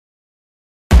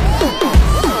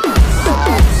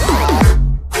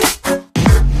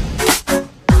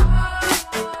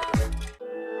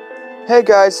Hey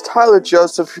guys, Tyler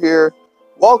Joseph here.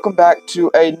 Welcome back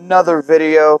to another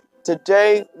video.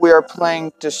 Today we are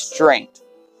playing Distraint,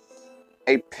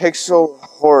 a pixel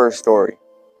horror story.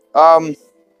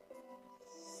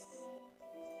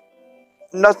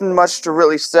 Nothing much to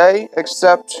really say,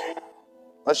 except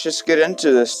let's just get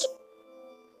into this.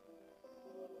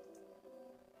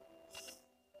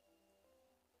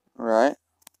 Alright.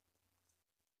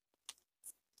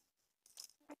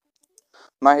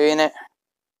 Am I in it?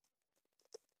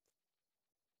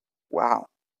 Wow.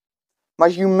 My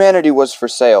humanity was for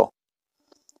sale,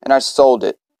 and I sold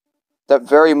it. That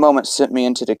very moment sent me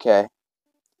into decay.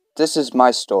 This is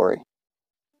my story,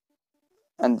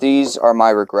 and these are my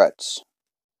regrets.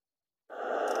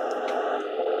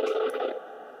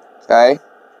 Okay?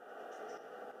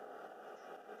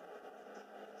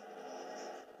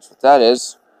 That's what that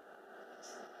is.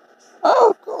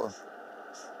 Oh, cool.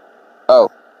 Oh.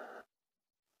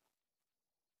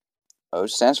 O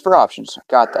stands for options.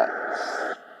 Got that.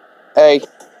 Hey,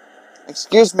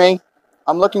 excuse me.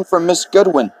 I'm looking for Miss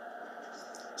Goodwin.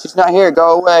 She's not here.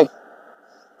 Go away.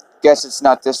 Guess it's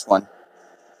not this one.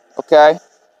 Okay.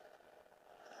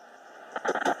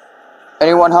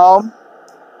 Anyone home?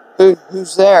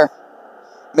 Who's there?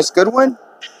 Miss Goodwin?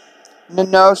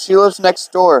 No, she lives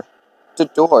next door. The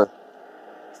door.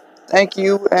 Thank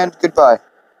you and goodbye.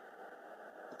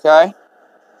 Okay.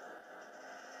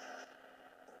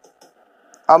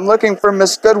 I'm looking for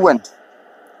Miss Goodwin.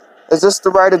 Is this the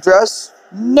right address?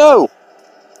 No.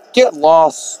 Get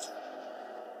lost.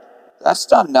 That's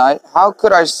not nice. How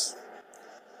could I?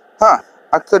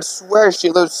 I could swear she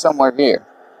lives somewhere here.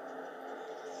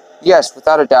 Yes,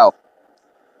 without a doubt.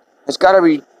 It's gotta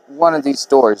be one of these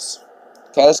doors.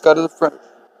 Okay, let's go to the front,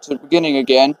 to the beginning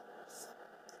again.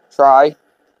 Try.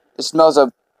 It smells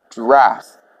of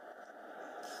giraffe.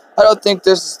 I don't think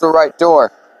this is the right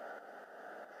door.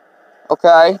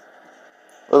 Okay.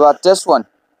 What about this one?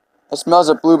 It smells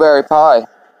of blueberry pie.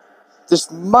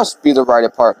 This must be the right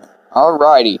apartment.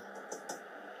 Alrighty.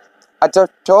 I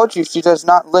told you she does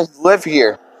not live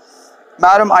here.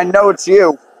 Madam, I know it's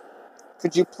you.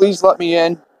 Could you please let me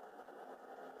in?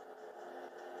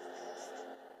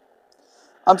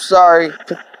 I'm sorry.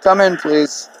 Come in,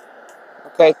 please.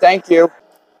 Okay, thank you.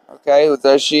 Okay, well,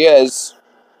 there she is.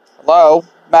 Hello,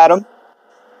 madam?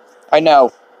 I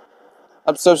know.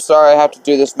 I'm so sorry I have to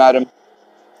do this, madam.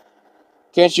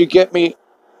 Can't you get me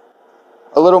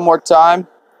a little more time?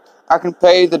 I can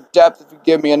pay the debt if you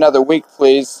give me another week,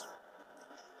 please.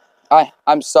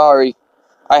 I'm sorry.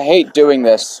 I hate doing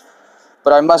this,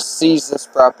 but I must seize this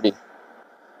property.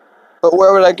 But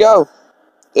where would I go?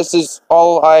 This is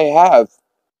all I have.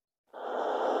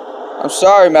 I'm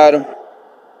sorry, madam.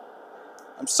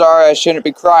 I'm sorry I shouldn't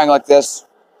be crying like this.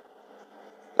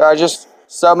 There are just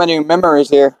so many memories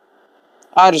here.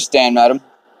 I understand, madam.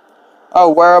 Oh,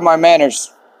 where are my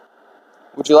manners?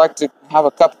 Would you like to have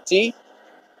a cup of tea?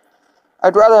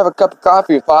 I'd rather have a cup of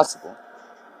coffee if possible.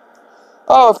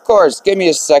 Oh, of course. Give me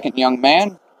a second, young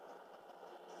man.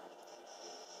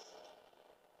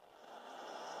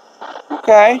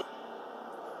 Okay.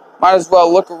 Might as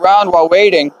well look around while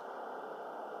waiting.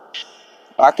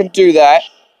 I can do that.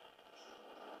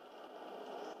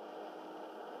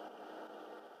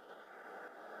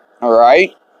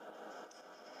 Alright.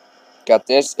 Got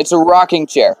this. It's a rocking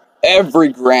chair. Every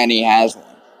granny has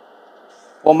one.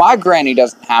 Well, my granny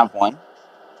doesn't have one.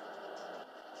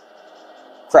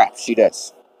 Crap, she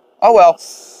does. Oh well.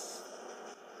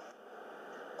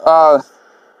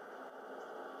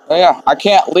 Yeah, I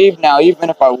can't leave now,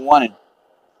 even if I wanted.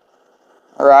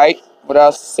 Alright. What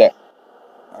else to say?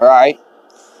 Alright.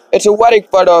 It's a wedding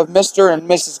photo of Mr. and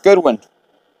Mrs. Goodwin.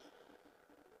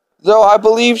 Though I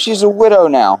believe she's a widow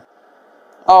now.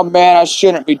 Oh man, I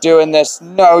shouldn't be doing this.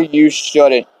 No, you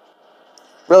shouldn't.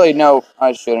 Really, no,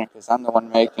 I shouldn't, because I'm the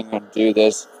one making him do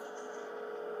this.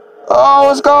 Oh,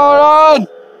 what's going on?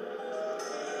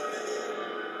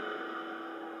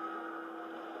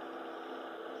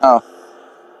 Oh.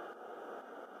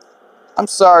 I'm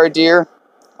sorry, dear.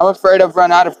 I'm afraid I've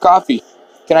run out of coffee.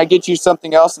 Can I get you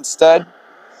something else instead?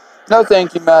 No,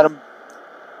 thank you, madam.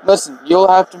 Listen,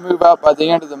 you'll have to move out by the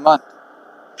end of the month.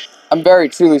 I'm very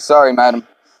truly sorry, madam.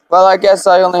 Well, I guess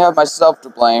I only have myself to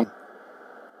blame.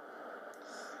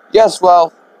 Yes,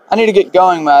 well, I need to get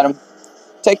going, madam.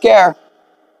 Take care.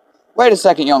 Wait a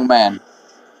second, young man.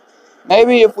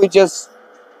 Maybe if we just...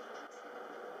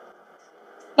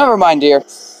 Never mind, dear.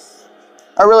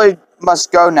 I really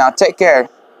must go now. Take care.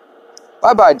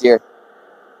 Bye-bye, dear.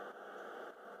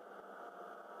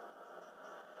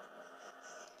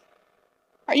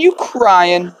 Are you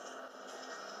crying?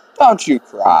 Don't you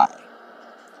cry.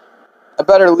 I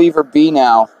better leave her be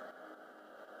now.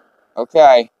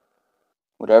 Okay.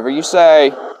 Whatever you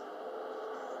say.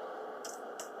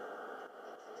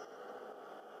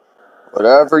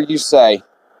 Whatever you say.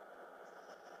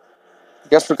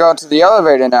 Guess we're going to the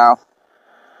elevator now.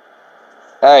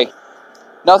 Hey.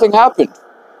 Nothing happened.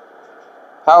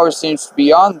 Power seems to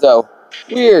be on, though.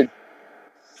 Weird.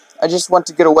 I just want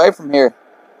to get away from here.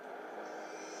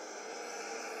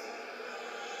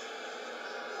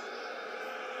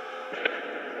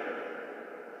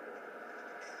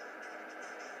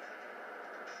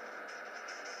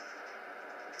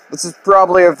 This is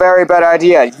probably a very bad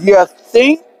idea. You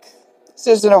think? This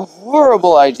isn't a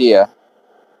horrible idea.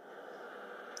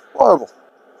 Horrible.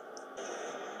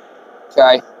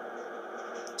 Okay.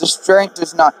 Distraint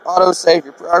does not auto-save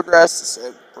your progress. To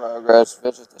save progress,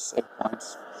 visit the save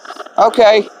points.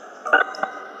 Okay.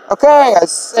 Okay, I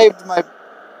saved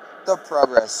the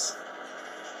progress.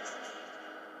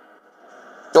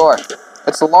 Door.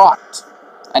 It's locked.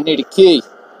 I need a key.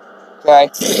 Okay.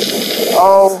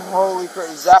 Oh, holy crap,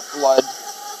 is that blood?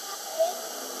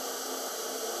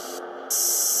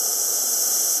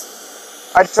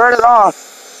 I'd turn it off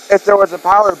if there was a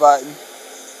power button.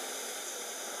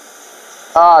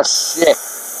 Ah, shit.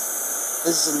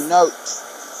 This is a note.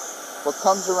 What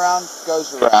comes around,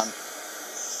 goes around.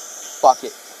 Fuck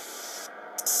it.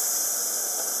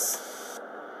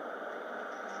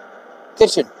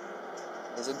 Kitchen.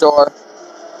 There's a door.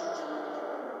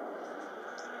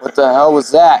 What the hell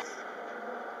was that?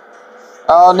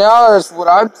 Oh, now that's what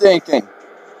I'm thinking.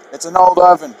 It's an old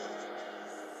oven.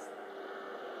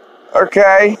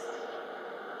 Okay.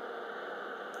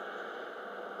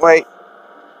 Wait.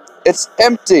 It's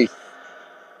empty.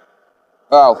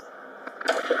 Oh.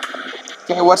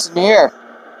 Okay, what's in here?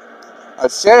 Oh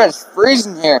shit, it's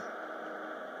freezing here.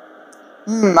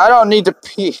 I don't need to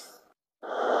pee.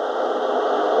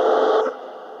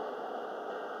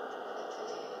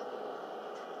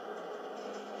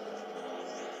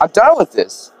 I'm done with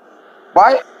this.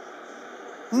 Why?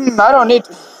 I don't need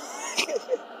to.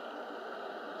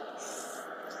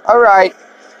 Alright.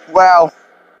 Well.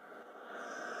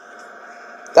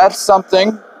 That's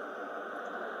something.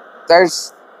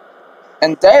 There's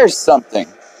something.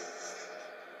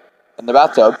 In the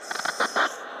bathtub.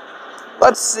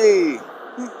 Let's see.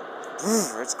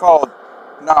 It's called.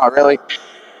 No, really.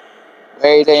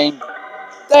 Waiting.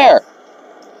 There.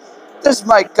 This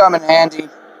might come in handy.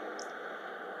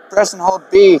 Press and hold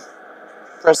B.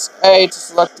 Press A to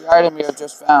select the item you have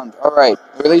just found. Alright.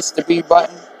 Release the B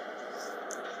button.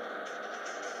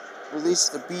 Release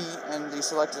the B and the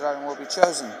selected item will be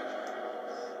chosen.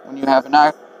 When you have an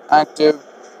active,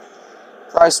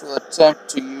 Price will attempt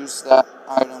to use that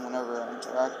item whenever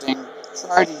interacting.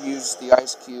 Try to use the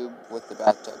ice cube with the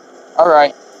bathtub.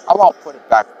 Alright. I won't put it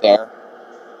back there.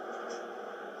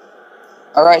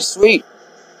 Alright, sweet.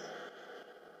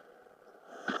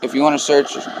 If you want to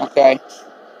search, okay.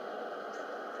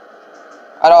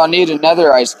 I don't need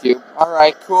another ice cube.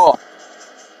 Alright, cool.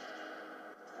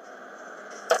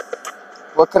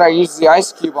 What could I use the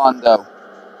ice cube on, though?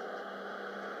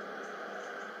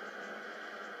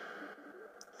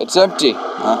 It's empty.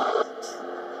 Huh?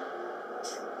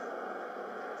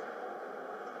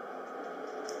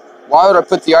 Why would I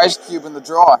put the ice cube in the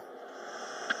drawer?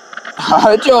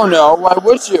 I don't know. Why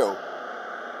would you?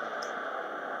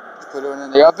 Put it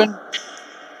in the oven?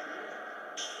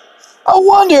 I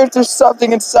wonder if there's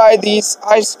something inside these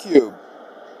ice cube.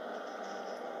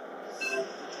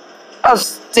 I'll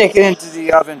stick it into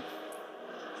the oven.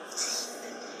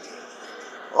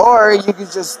 Or you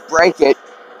could just break it.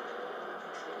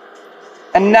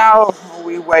 And now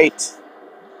we wait.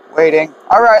 Waiting.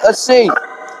 Alright, let's see.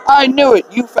 I knew it.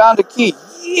 You found a key.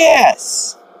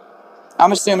 Yes!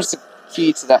 I'm assuming it's the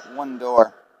key to that one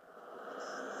door.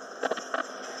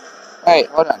 Hey,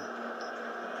 hold on.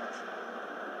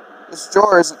 This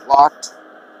door isn't locked.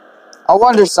 I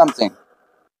wonder something.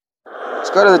 Let's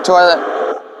go to the toilet.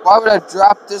 Why would I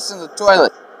drop this in the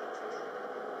toilet?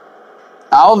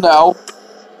 I'll know.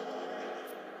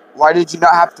 Why did you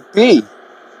not have to pee?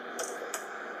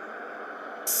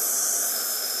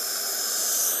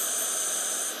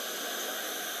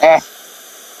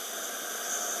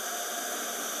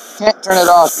 Can't turn it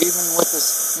off even with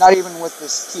this, not even with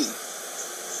this key.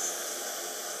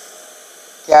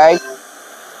 Okay.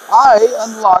 I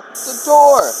unlocked the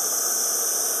door.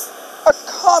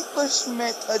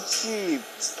 Accomplishment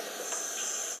achieved.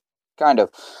 Kind of.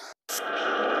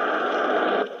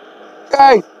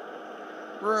 Okay.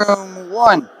 Room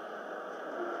 1.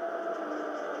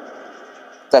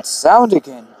 That sound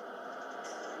again.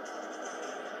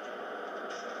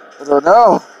 I don't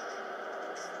know.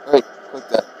 Wait, click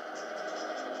that.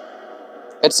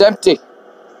 It's empty.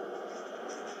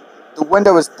 The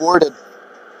window is boarded.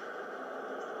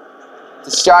 The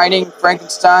Shining,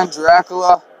 Frankenstein,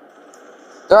 Dracula.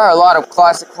 There are a lot of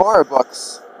classic horror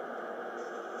books.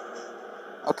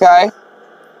 Okay.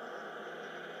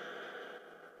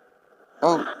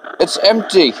 Oh, it's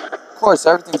empty. Of course,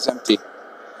 everything's empty.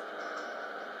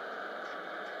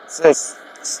 What's this?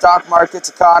 Stock markets,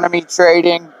 economy,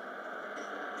 trading.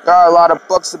 There are a lot of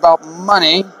books about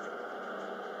money.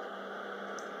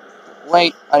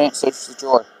 Wait, I didn't search the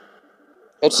drawer.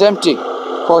 It's empty.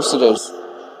 Of course it is.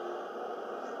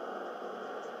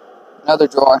 Another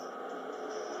drawer.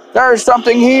 There's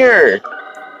something here.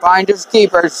 Finders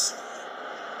keepers.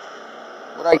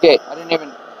 What did I get? I didn't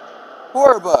even...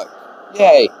 Horror book.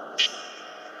 Yay.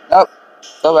 Nope.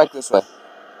 Go back this way.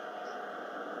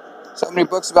 So many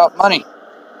books about money.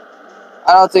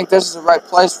 I don't think this is the right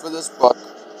place for this book.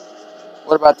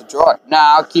 What about the drawer?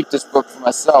 Nah, I'll keep this book for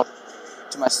myself.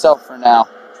 To myself for now.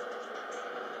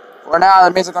 For now,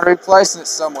 that means I'm going to be placing it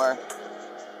somewhere.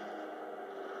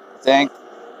 I think.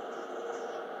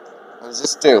 What does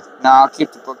this do? Nah, I'll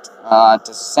keep the book. It's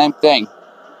the same thing.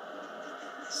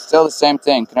 Still the same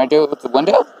thing. Can I do it with the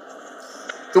window?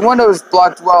 The window is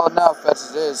blocked well enough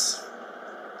as it is.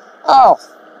 Oh,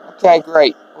 okay,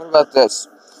 great. What about this?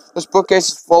 This bookcase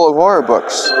is full of horror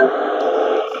books.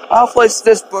 I'll place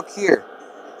this book here.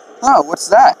 Oh, what's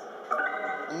that?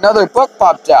 Another book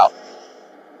popped out.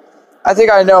 I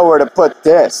think I know where to put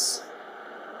this.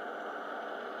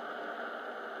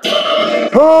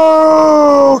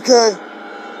 Oh, okay.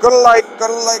 Go to light, go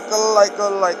to light, go to light, go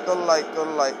to light, go to light, go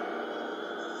to light.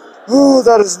 Oh,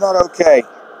 that is not okay.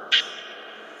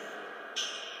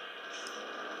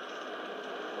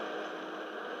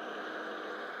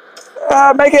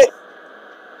 Make it.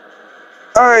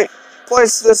 Alright,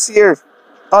 place this here.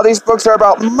 All these books are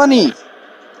about money.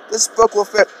 This book will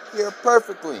fit here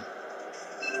perfectly.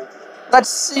 Let's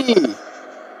see.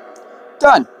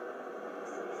 Done.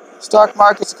 Stock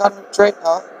markets, economy, trade.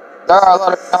 Oh, there are a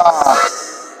lot of...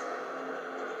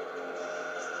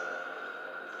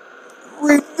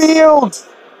 Revealed!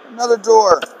 Another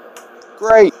door.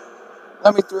 Great.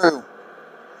 Let me through.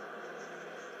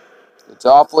 It's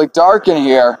awfully dark in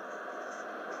here.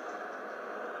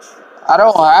 I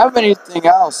don't have anything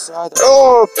else either.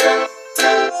 Oh!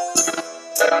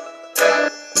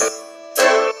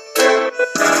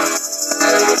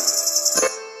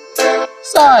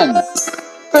 Son!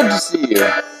 Good to see you.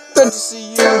 Good to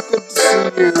see you. Good to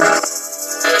see you.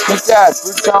 My dad,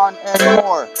 Bruton, and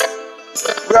more.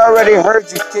 We already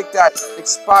heard you kick that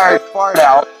expired fart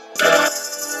out.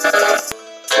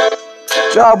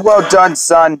 Job well done,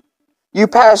 son. You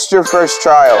passed your first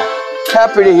trial.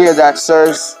 Happy to hear that,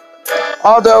 sirs.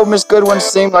 Although Miss Goodwin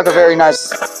seemed like a very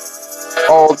nice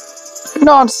old...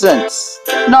 Nonsense!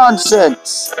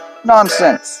 Nonsense!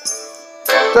 Nonsense!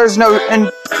 There's no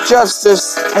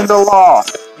injustice in the law.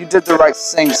 You did the right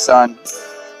thing, son.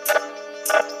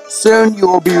 Soon you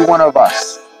will be one of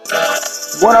us.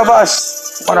 One of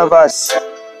us. One of us.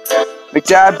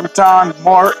 McDad, Bruton,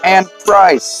 Moore, and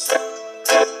Price.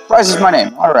 Price is my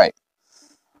name. Alright.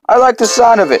 I like the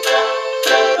sound of it.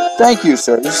 Thank you,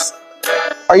 sirs.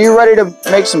 Are you ready to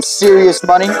make some serious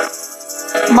money?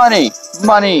 Money.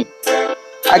 Money.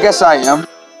 I guess I am.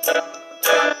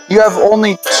 You have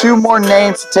only 2 more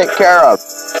names to take care of.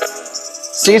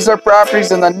 Seize their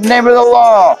properties in the name of the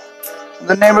law. In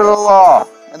the name of the law.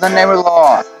 In the name of the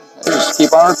law. I just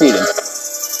keep on repeating.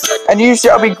 And you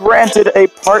shall be granted a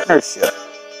partnership.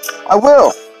 I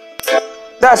will.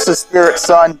 That's the spirit,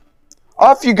 son.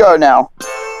 Off you go now.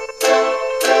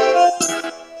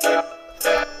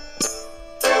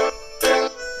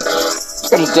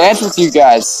 I'm gonna dance with you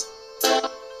guys.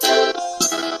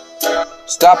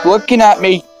 Stop looking at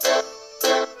me.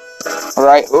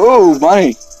 Alright. Ooh,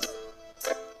 money.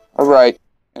 Alright.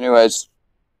 Anyways.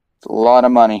 It's a lot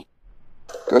of money.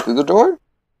 Go through the door.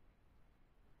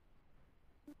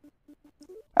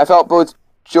 I felt both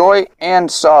joy and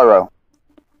sorrow.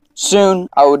 Soon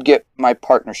I would get my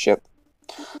partnership,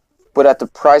 but at the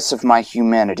price of my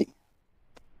humanity.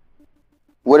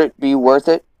 Would it be worth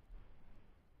it?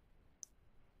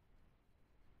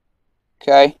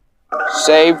 Okay.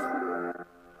 Save.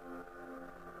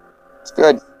 It's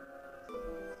good.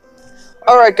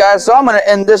 Alright guys, so I'm going to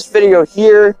end this video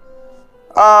here.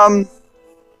 Let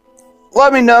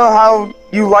me know how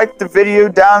you liked the video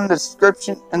down in the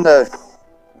description, in the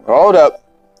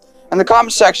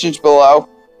comment sections below.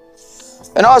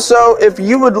 And also, if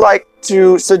you would like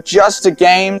to suggest a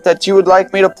game that you would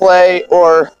like me to play,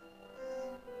 or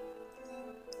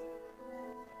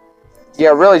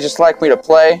really just like me to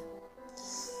play,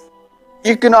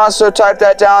 you can also type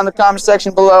that down in the comment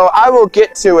section below. I will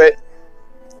get to it.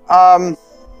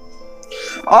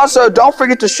 Also, don't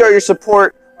forget to show your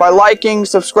support by liking,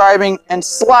 subscribing, and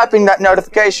slapping that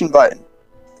notification button.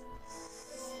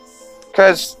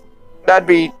 Because that'd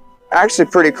be actually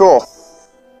pretty cool.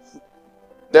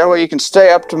 That way you can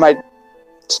stay up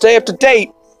to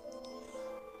date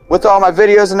with all my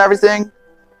videos and everything.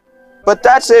 But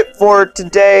that's it for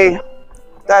today.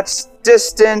 That's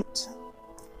Distraint,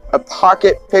 a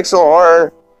pocket pixel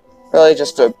horror. Really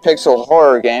just a pixel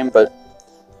horror game, but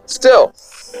still.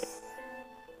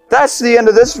 That's the end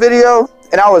of this video,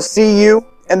 and I will see you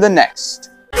in the next.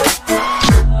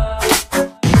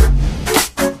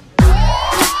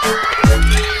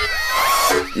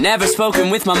 Never spoken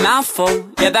with my mouth full,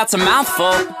 yeah, that's a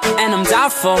mouthful, and I'm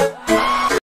doubtful